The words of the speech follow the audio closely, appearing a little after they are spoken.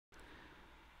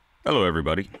Hello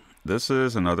everybody. This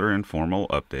is another informal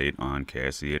update on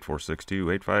KIC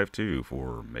 8462852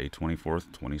 for May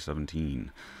 24th,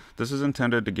 2017. This is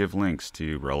intended to give links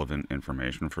to relevant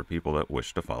information for people that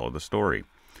wish to follow the story.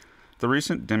 The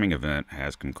recent dimming event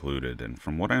has concluded, and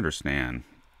from what I understand,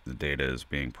 the data is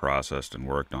being processed and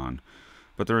worked on,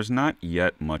 but there is not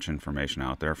yet much information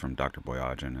out there from Dr.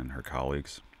 Boyajian and her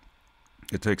colleagues.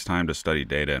 It takes time to study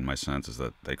data, and my sense is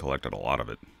that they collected a lot of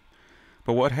it.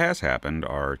 But what has happened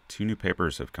are 2 new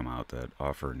papers have come out that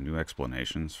offer new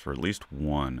explanations for at least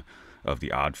one of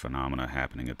the odd phenomena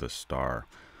happening at this star.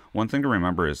 One thing to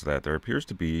remember is that there appears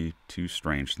to be 2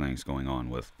 strange things going on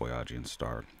with Boyajian's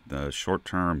star. The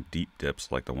short-term deep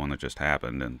dips like the one that just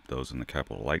happened and those in the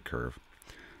Kepler light curve,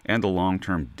 and the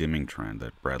long-term dimming trend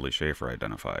that Bradley Schaefer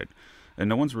identified, and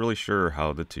no one's really sure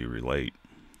how the 2 relate.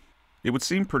 It would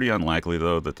seem pretty unlikely,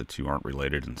 though, that the 2 aren't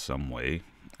related in some way.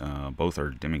 Both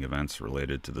are dimming events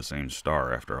related to the same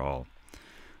star, after all.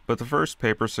 But the first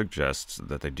paper suggests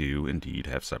that they do indeed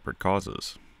have separate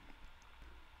causes.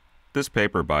 This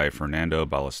paper by Fernando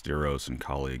Ballesteros and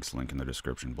colleagues, link in the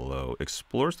description below,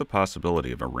 explores the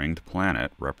possibility of a ringed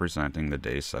planet representing the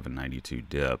day 792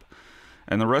 dip,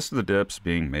 and the rest of the dips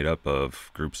being made up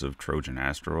of groups of Trojan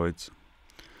asteroids.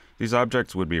 These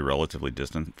objects would be relatively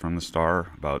distant from the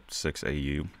star, about 6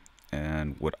 AU,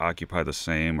 and would occupy the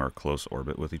same or close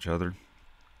orbit with each other.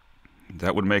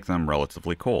 That would make them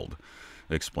relatively cold,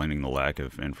 explaining the lack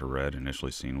of infrared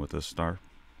initially seen with this star.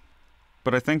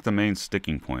 But I think the main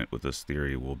sticking point with this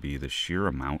theory will be the sheer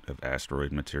amount of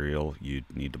asteroid material you'd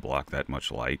need to block that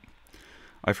much light.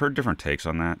 I've heard different takes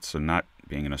on that, so not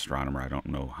being an astronomer, I don't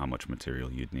know how much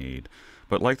material you'd need.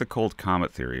 But like the cold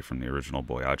comet theory from the original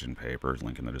Boyajian paper,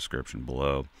 link in the description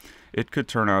below, it could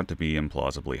turn out to be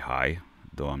implausibly high,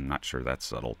 though I'm not sure that's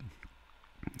settled.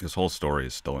 This whole story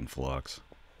is still in flux.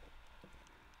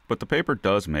 But the paper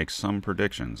does make some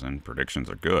predictions, and predictions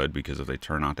are good because if they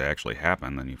turn out to actually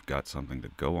happen, then you've got something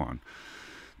to go on.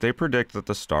 They predict that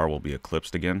the star will be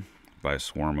eclipsed again by a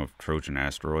swarm of Trojan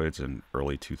asteroids in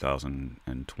early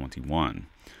 2021,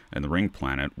 and the ring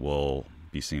planet will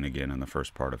be seen again in the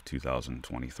first part of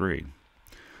 2023.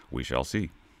 We shall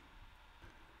see.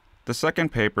 The second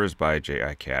paper is by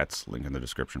J.I. Katz, link in the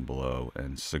description below,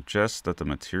 and suggests that the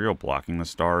material blocking the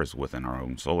star is within our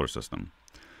own solar system,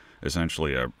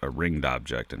 essentially a ringed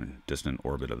object in a distant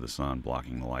orbit of the sun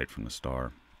blocking the light from the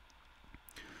star.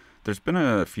 There's been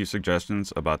a few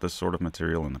suggestions about this sort of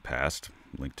material in the past,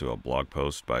 linked to a blog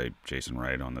post by Jason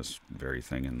Wright on this very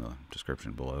thing in the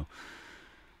description below.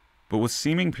 But with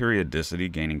seeming periodicity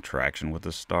gaining traction with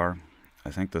this star, I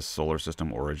think the solar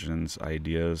system origins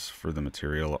ideas for the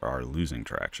material are losing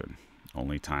traction.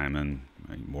 Only time and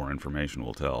more information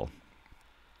will tell.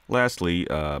 Lastly,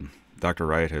 Dr.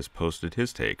 Wright has posted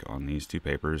his take on these 2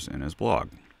 papers in his blog.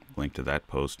 Link to that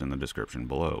post in the description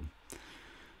below.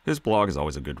 His blog is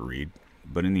always a good read,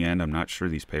 but in the end I'm not sure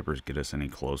these papers get us any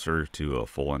closer to a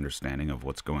full understanding of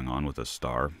what's going on with this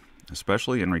star,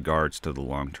 especially in regards to the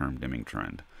long-term dimming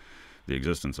trend, the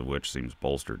existence of which seems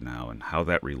bolstered now, and how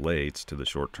that relates to the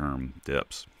short-term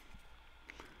dips.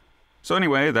 So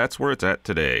anyway, that's where it's at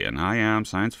today, and I am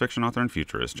science fiction author and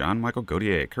futurist John Michael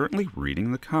Gaudier, currently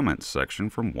reading the comments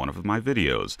section from one of my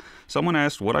videos. Someone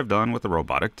asked what I've done with the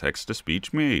robotic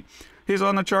text-to-speech me. He's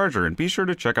on the charger, and be sure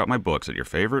to check out my books at your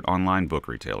favorite online book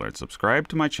retailer and subscribe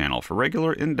to my channel for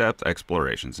regular in-depth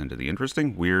explorations into the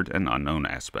interesting, weird, and unknown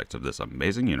aspects of this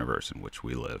amazing universe in which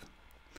we live.